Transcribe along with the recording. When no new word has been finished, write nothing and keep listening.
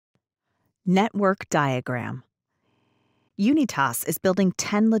Network diagram. Unitas is building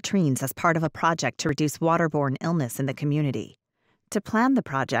 10 latrines as part of a project to reduce waterborne illness in the community. To plan the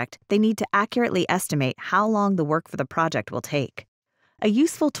project, they need to accurately estimate how long the work for the project will take. A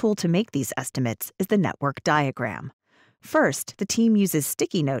useful tool to make these estimates is the network diagram. First, the team uses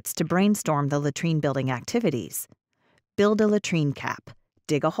sticky notes to brainstorm the latrine building activities. Build a latrine cap,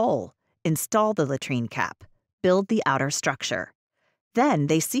 dig a hole, install the latrine cap, build the outer structure. Then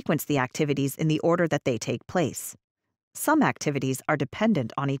they sequence the activities in the order that they take place. Some activities are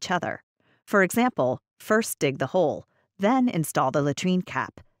dependent on each other. For example, first dig the hole, then install the latrine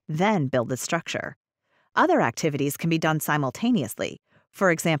cap, then build the structure. Other activities can be done simultaneously. For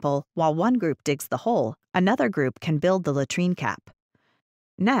example, while one group digs the hole, another group can build the latrine cap.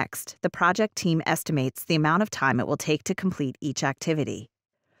 Next, the project team estimates the amount of time it will take to complete each activity.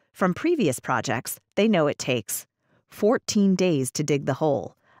 From previous projects, they know it takes 14 days to dig the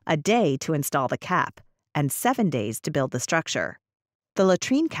hole, a day to install the cap, and 7 days to build the structure. The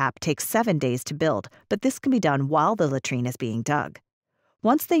latrine cap takes 7 days to build, but this can be done while the latrine is being dug.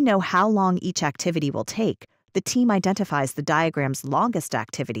 Once they know how long each activity will take, the team identifies the diagram's longest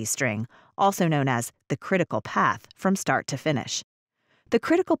activity string, also known as the critical path, from start to finish. The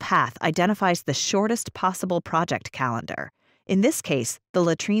critical path identifies the shortest possible project calendar. In this case, the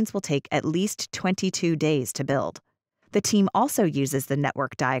latrines will take at least 22 days to build. The team also uses the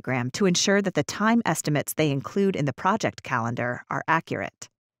network diagram to ensure that the time estimates they include in the project calendar are accurate.